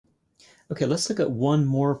Okay, let's look at one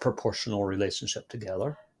more proportional relationship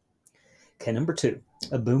together. Okay, number 2.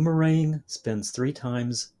 A boomerang spins 3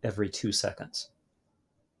 times every 2 seconds.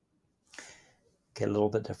 Okay, a little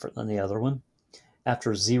bit different than the other one.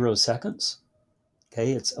 After 0 seconds,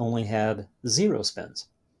 okay, it's only had 0 spins.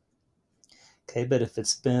 Okay, but if it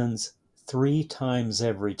spins 3 times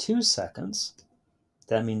every 2 seconds,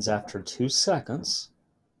 that means after 2 seconds,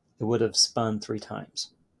 it would have spun 3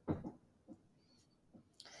 times.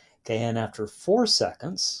 Okay, and after 4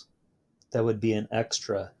 seconds, that would be an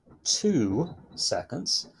extra 2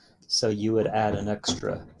 seconds. So you would add an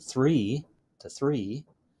extra 3 to 3.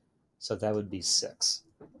 So that would be 6.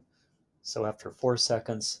 So after 4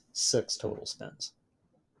 seconds, 6 total spins.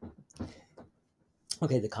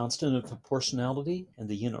 Okay, the constant of proportionality and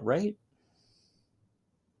the unit rate.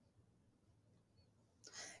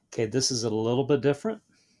 Okay, this is a little bit different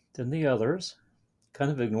than the others.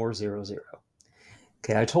 Kind of ignore 0, 0.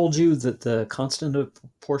 Okay, I told you that the constant of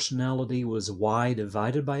proportionality was y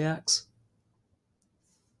divided by x.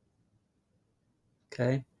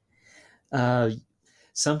 Okay.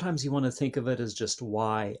 Sometimes you want to think of it as just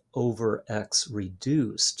y over x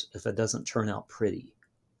reduced if it doesn't turn out pretty.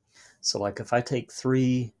 So like if I take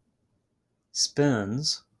 3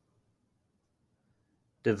 spins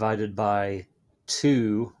divided by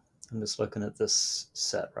 2, I'm just looking at this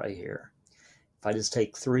set right here. If I just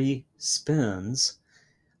take 3 spins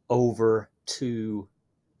over 2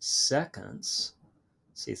 seconds,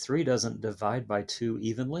 see 3 doesn't divide by 2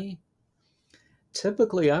 evenly.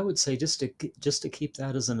 Typically, I would say just to keep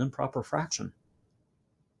that as an improper fraction.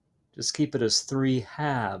 Just keep it as 3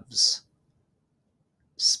 halves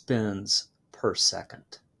spins per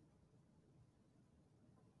second.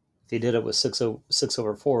 If you did it with 6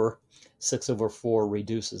 over 4, 6 over 4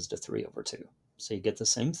 reduces to 3 over 2. So you get the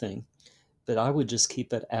same thing, but I would just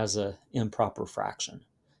keep it as an improper fraction.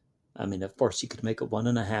 I mean, of course, you could make it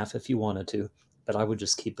 1.5 if you wanted to, but I would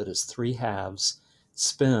just keep it as 3 halves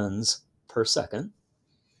spins per second.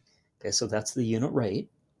 Okay, so that's the unit rate.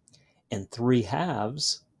 And 3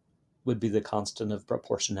 halves would be the constant of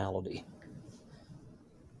proportionality.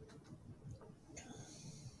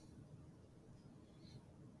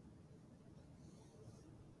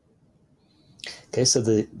 Okay, so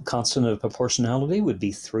the constant of proportionality would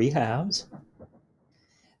be 3 halves.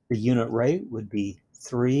 The unit rate would be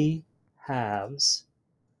 3 halves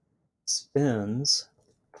spins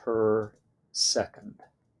per second.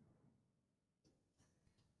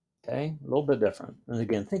 Okay, a little bit different. And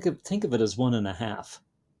again, think of it as 1.5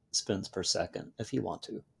 spins per second if you want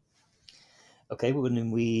to. Okay,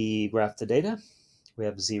 when we graph the data, we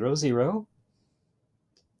have 0, 0.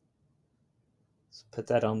 So put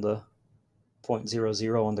that on the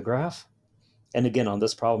 0.00 on the graph. And again, on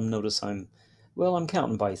this problem, notice I'm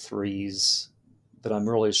counting by 3s, but I'm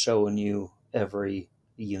really showing you every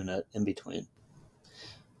unit in between.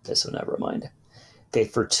 Okay, so never mind. Okay,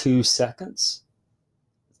 for 2 seconds,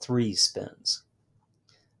 3 spins.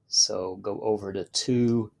 So go over to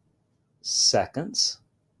 2 seconds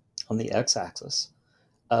on the x-axis,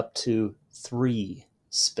 up to 3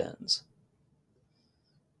 spins.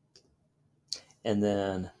 And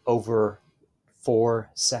then over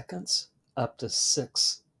 4 seconds, up to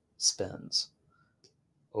 6 spins.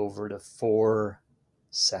 Over to 4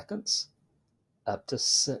 seconds, up to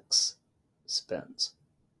 6 spins.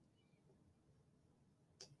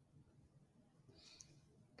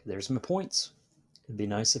 Okay, there's my points. It'd be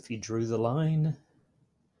nice if you drew the line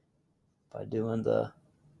by doing the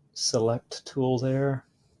select tool there.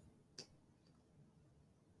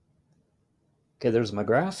 Okay, there's my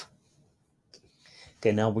graph.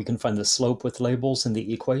 Okay, now we can find the slope with labels in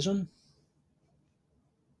the equation.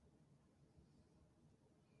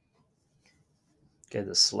 Okay,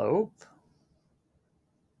 the slope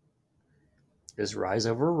is rise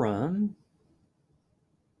over run.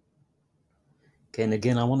 Okay, and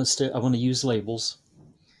again, I want to use labels.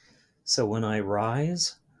 So when I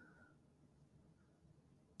rise,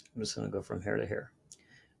 I'm just going to go from here to here.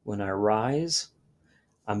 When I rise,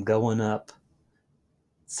 I'm going up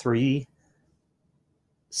 3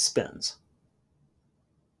 spins.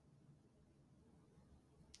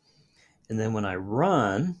 And then when I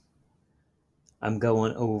run, I'm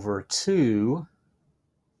going over 2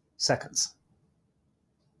 seconds.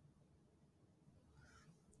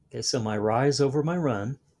 Okay, so my rise over my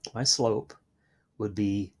run, my slope, would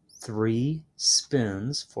be 3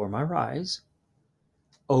 spins for my rise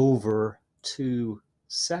over 2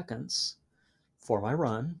 seconds for my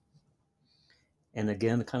run. And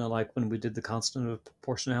again, kind of like when we did the constant of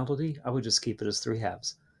proportionality, I would just keep it as 3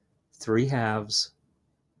 halves. 3 halves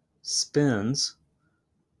spins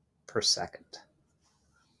per second.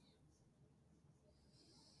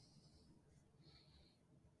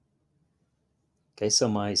 Okay, so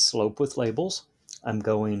my slope with labels, I'm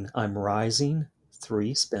rising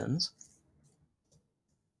 3 spins.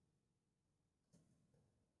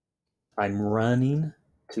 I'm running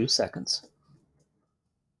 2 seconds.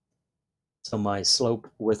 So my slope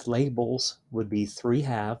with labels would be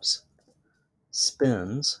 3/2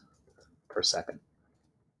 spins per second.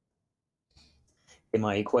 In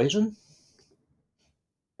my equation,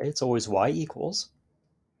 it's always y equals.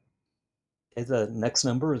 Okay, the next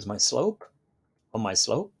number is my slope. On my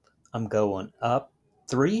slope, I'm going up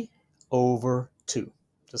 3 over 2,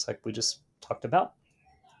 just like we just talked about.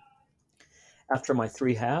 After my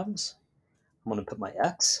 3/2, I'm going to put my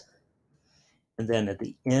x, and then at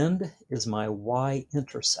the end is my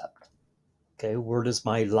y-intercept. Okay, where does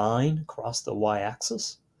my line cross the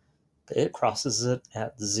y-axis? It crosses it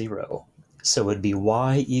at 0. So it'd be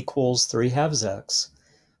y equals 3/2 x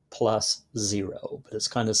plus 0. But it's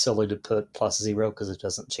kind of silly to put plus 0 because it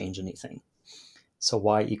doesn't change anything. So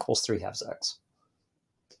y equals 3/2 x.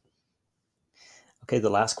 Okay,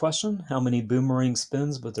 the last question. How many boomerang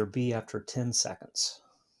spins would there be after 10 seconds?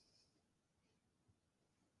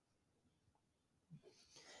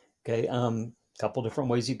 Okay, couple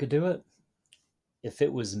different ways you could do it. If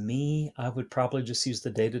it was me, I would probably just use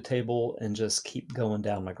the data table and just keep going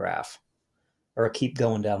down my graph, or keep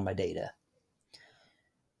going down my data.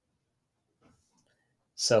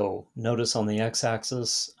 So notice on the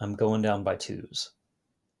x-axis, I'm going down by 2s,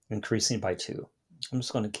 increasing by 2. I'm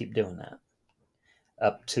just going to keep doing that.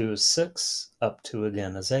 Up 2 is 6, up 2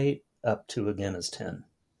 again is 8, up 2 again is 10.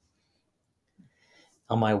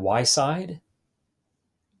 On my y side,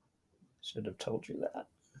 should have told you that,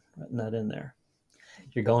 writing that in there.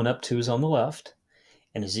 You're going up 2s on the left,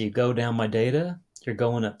 and as you go down my data, you're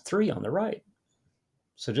going up 3 on the right.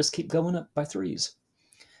 So just keep going up by 3s.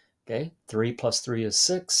 Okay, 3 plus 3 is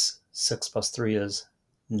 6, 6 plus 3 is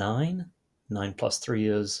 9, 9 plus 3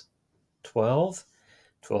 is 12,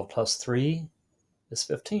 12 plus 3 is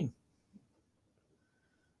 15.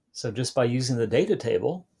 So just by using the data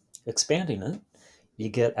table, expanding it, you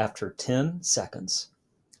get after 10 seconds,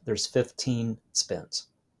 there's 15 spins.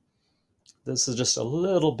 This is just a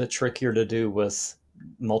little bit trickier to do with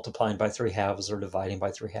multiplying by 3/2 or dividing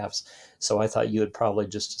by 3/2. So I thought you would probably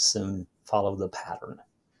just as soon follow the pattern.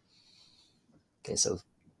 Okay, so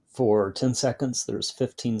for 10 seconds, there's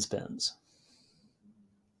 15 spins.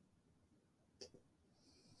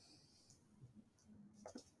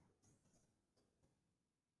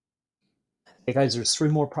 Hey guys, there's 3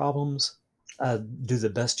 more problems. Do the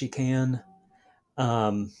best you can.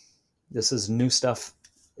 This is new stuff.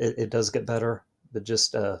 It does get better, but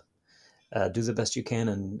just do the best you can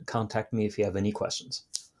and contact me if you have any questions.